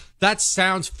downstairs. That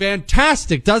sounds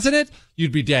fantastic, doesn't it?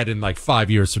 you'd be dead in like 5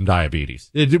 years from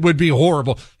diabetes. It would be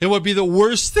horrible. It would be the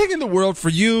worst thing in the world for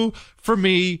you, for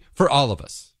me, for all of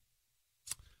us.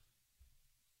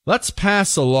 Let's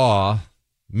pass a law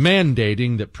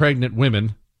mandating that pregnant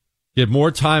women get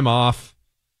more time off,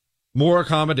 more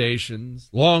accommodations,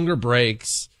 longer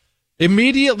breaks.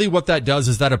 Immediately what that does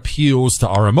is that appeals to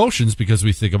our emotions because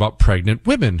we think about pregnant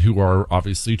women who are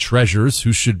obviously treasures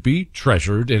who should be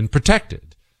treasured and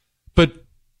protected. But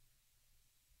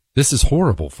this is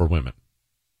horrible for women.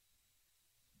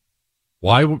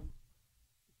 Why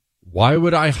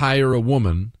would I hire a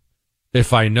woman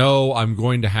if I know I'm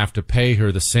going to have to pay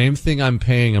her the same thing I'm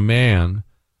paying a man,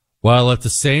 while at the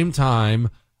same time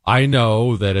I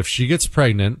know that if she gets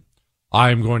pregnant,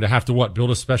 I'm going to have to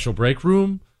build a special break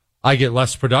room? I get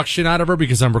less production out of her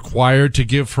because I'm required to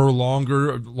give her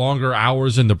longer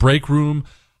hours in the break room.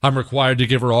 I'm required to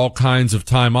give her all kinds of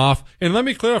time off. And let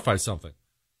me clarify something.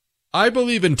 I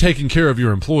believe in taking care of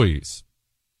your employees.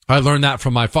 I learned that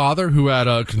from my father, who had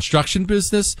a construction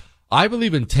business. I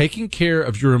believe in taking care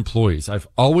of your employees. I've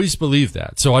always believed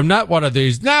that. So I'm not one of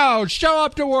these, no, show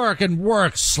up to work and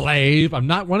work, slave. I'm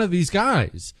not one of these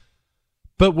guys.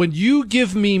 But when you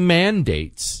give me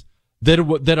mandates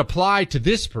that apply to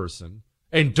this person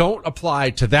and don't apply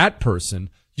to that person,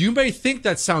 you may think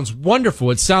that sounds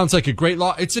wonderful. It sounds like a great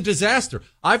law. It's a disaster.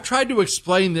 I've tried to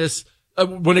explain this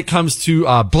when it comes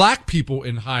to black people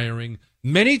in hiring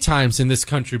many times in this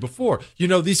country before. You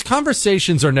know, these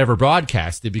conversations are never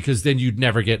broadcasted because then you'd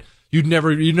never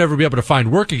be able to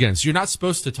find work again. So you're not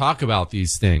supposed to talk about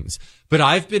these things. But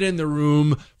I've been in the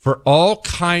room for all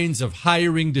kinds of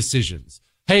hiring decisions.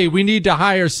 Hey, we need to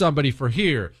hire somebody for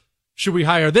here. Should we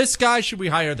hire this guy? Should we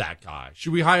hire that guy?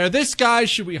 Should we hire this guy?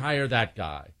 Should we hire that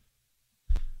guy?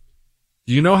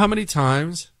 Do you know how many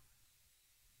times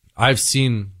I've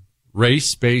seen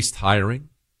race-based hiring,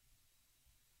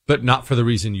 but not for the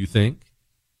reason you think?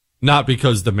 Not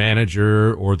because the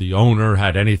manager or the owner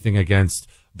had anything against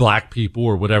black people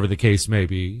or whatever the case may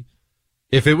be.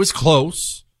 If it was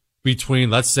close between,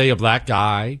 let's say, a black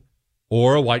guy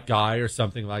or a white guy or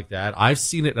something like that, I've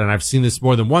seen it, and I've seen this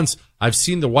more than once. I've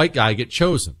seen the white guy get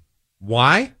chosen.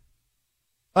 Why?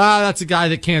 That's a guy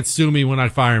that can't sue me when I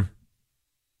fire him.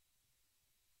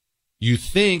 You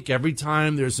think every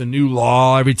time there's a new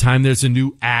law, every time there's a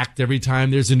new act, every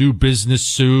time there's a new business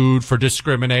sued for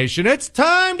discrimination, it's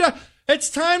time to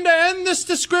end this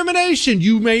discrimination.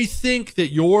 You may think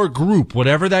that your group,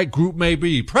 whatever that group may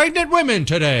be, pregnant women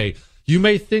today, you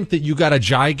may think that you got a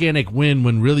gigantic win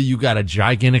when really you got a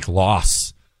gigantic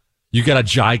loss. You got a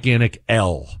gigantic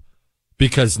L.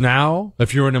 Because now,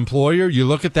 if you're an employer, you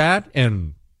look at that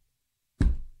and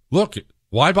look,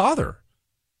 why bother?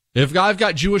 If I've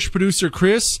got Jewish producer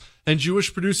Chris and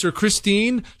Jewish producer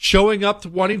Christine showing up to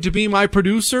wanting to be my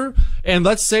producer, and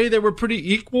let's say they were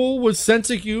pretty equal with sense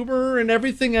of humor and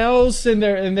everything else and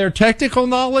their technical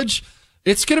knowledge,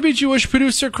 it's going to be Jewish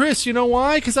producer Chris. You know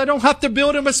why? Because I don't have to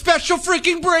build him a special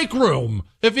freaking break room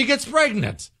if he gets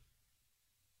pregnant.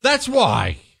 That's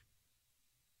why.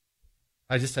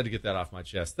 I just had to get that off my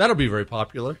chest. That'll be very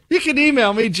popular. You can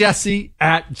email me, Jesse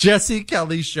at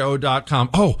jessekellyshow.com.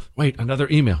 Oh, wait, another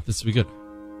email. This will be good.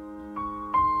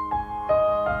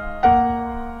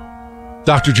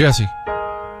 Dr. Jesse,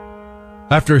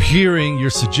 after hearing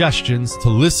your suggestions to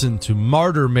listen to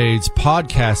Martyr Maid's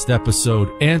podcast episode,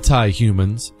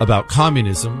 Anti-Humans, about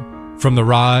communism, from the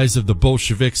rise of the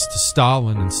Bolsheviks to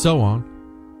Stalin and so on,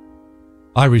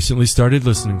 I recently started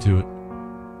listening to it.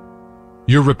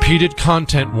 Your repeated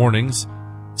content warnings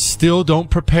still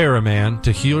don't prepare a man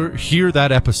to hear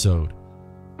that episode.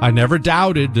 I never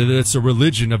doubted that it's a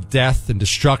religion of death and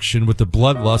destruction with a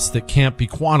bloodlust that can't be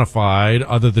quantified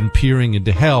other than peering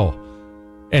into hell.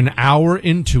 An hour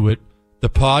into it, the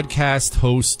podcast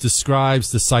host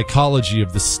describes the psychology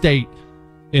of the state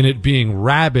in it being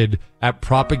rabid at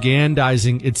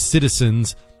propagandizing its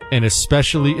citizens and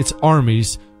especially its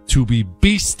armies to be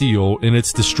bestial in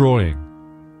its destroying.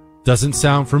 Doesn't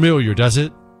sound familiar, does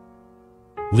it?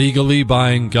 Legally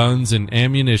buying guns and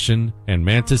ammunition and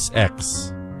Mantis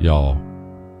X, y'all.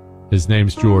 His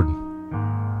name's Jordan.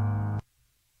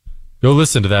 Go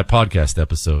listen to that podcast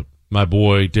episode. My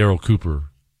boy Daryl Cooper,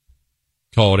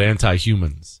 called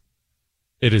Anti-Humans.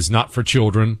 It is not for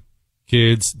children.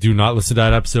 Kids, do not listen to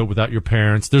that episode without your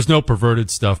parents. There's no perverted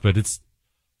stuff, but it's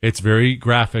very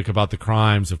graphic about the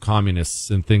crimes of communists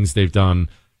and things they've done.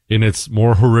 And it's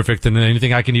more horrific than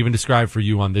anything I can even describe for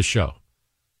you on this show.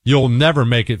 You'll never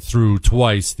make it through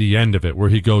twice the end of it where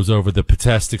he goes over the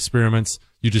test experiments.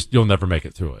 You'll never make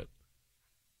it through it.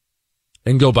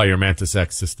 And go by your Mantis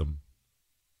X system.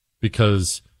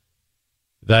 Because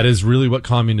that is really what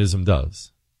communism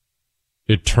does.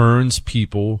 It turns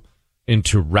people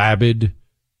into rabid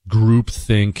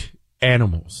groupthink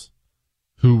animals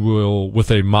who will, with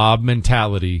a mob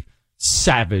mentality,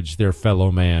 savage their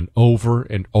fellow man over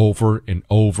and over and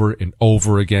over and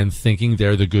over again, thinking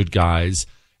they're the good guys.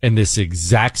 And this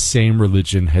exact same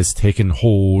religion has taken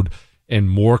hold in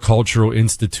more cultural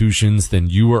institutions than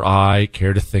you or I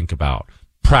care to think about.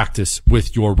 Practice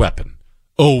with your weapon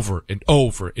over and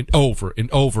over and over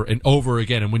and over and over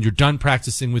again. And when you're done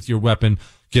practicing with your weapon,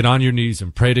 get on your knees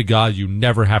and pray to God you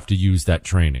never have to use that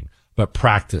training. But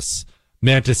practice.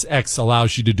 Mantis X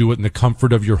allows you to do it in the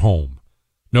comfort of your home.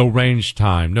 No range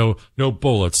time, no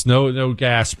bullets, no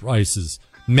gas prices.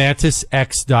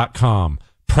 MantisX.com.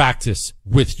 Practice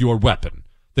with your weapon.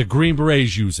 The Green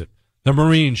Berets use it. The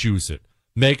Marines use it.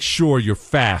 Make sure you're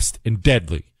fast and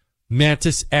deadly.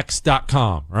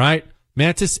 MantisX.com, all right?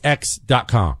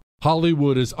 MantisX.com.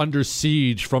 Hollywood is under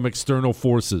siege from external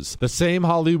forces. The same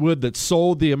Hollywood that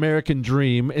sold the American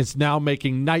dream is now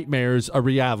making nightmares a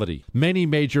reality. Many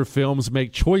major films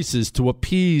make choices to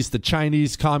appease the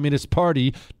Chinese Communist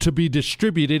Party to be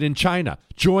distributed in China.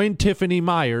 Join Tiffany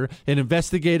Meyer, an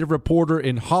investigative reporter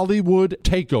in Hollywood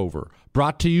Takeover,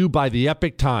 brought to you by the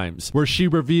Epic Times, where she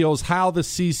reveals how the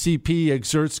CCP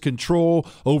exerts control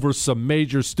over some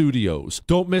major studios.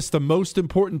 Don't miss the most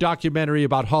important documentary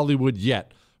about Hollywood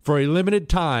yet. For a limited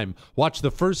time, watch the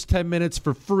first 10 minutes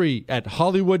for free at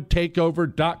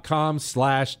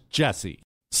HollywoodTakeover.com/Jesse.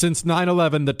 Since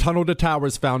 9/11, the Tunnel to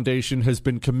Towers Foundation has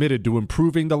been committed to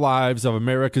improving the lives of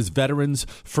America's veterans,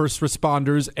 first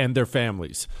responders, and their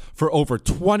families. For over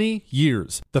 20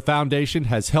 years, the foundation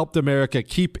has helped America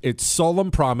keep its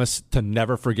solemn promise to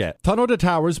never forget. Tunnel to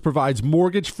Towers provides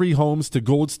mortgage-free homes to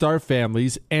Gold Star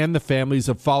families and the families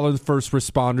of fallen first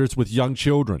responders with young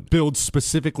children, builds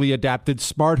specifically adapted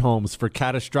smart homes for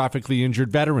catastrophically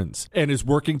injured veterans, and is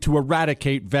working to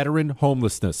eradicate veteran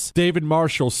homelessness. David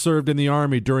Marshall served in the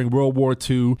Army during World War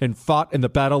II and fought in the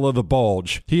Battle of the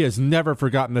Bulge. He has never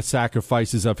forgotten the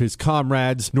sacrifices of his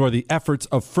comrades nor the efforts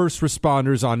of first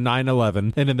responders on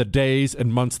 9/11 and in the days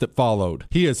and months that followed.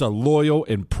 He is a loyal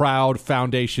and proud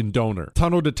foundation donor.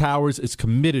 Tunnel to Towers is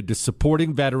committed to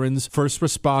supporting veterans, first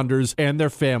responders, and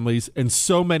their families, and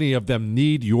so many of them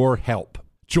need your help.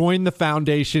 Join the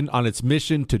foundation on its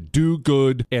mission to do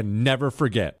good and never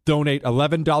forget. Donate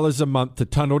 $11 a month to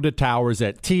Tunnel to Towers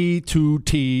at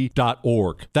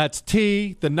T2T.org. That's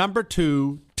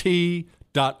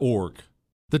T2T.org.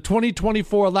 The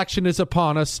 2024 election is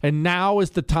upon us, and now is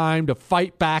the time to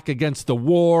fight back against the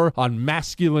war on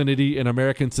masculinity in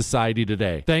American society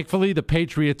today. Thankfully, the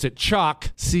patriots at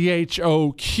CHOQ,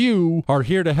 CHOQ, are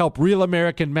here to help real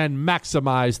American men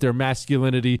maximize their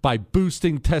masculinity by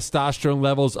boosting testosterone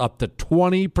levels up to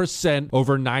 20%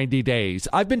 over 90 days.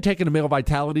 I've been taking a male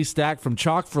vitality stack from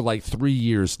CHOQ for like 3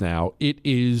 years now. It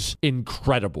is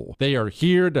incredible. They are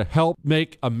here to help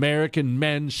make American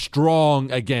men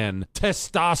strong again.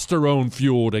 Testosterone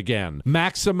fueled again.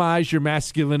 Maximize your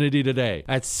masculinity today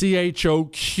at CHOQ.com.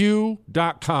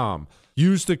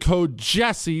 Use the code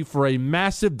Jesse for a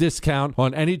massive discount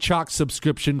on any CHOQ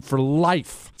subscription for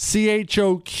life.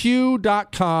 CHOQ.com,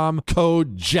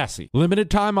 code Jesse.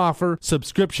 Limited time offer.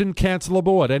 Subscription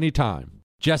cancelable at any time.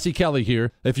 Jesse Kelly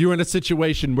here. If you're in a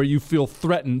situation where you feel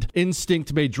threatened,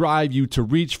 instinct may drive you to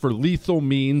reach for lethal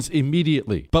means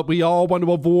immediately. But we all want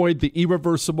to avoid the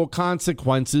irreversible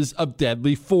consequences of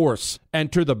deadly force.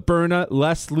 Enter the Byrna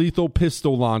less lethal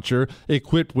pistol launcher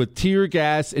equipped with tear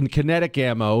gas and kinetic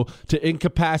ammo to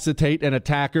incapacitate an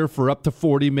attacker for up to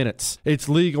 40 minutes. It's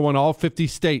legal in all 50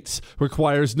 states,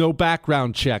 requires no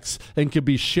background checks, and can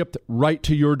be shipped right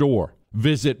to your door.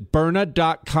 Visit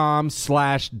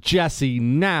Byrna.com/Jesse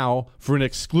now for an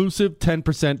exclusive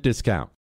 10% discount.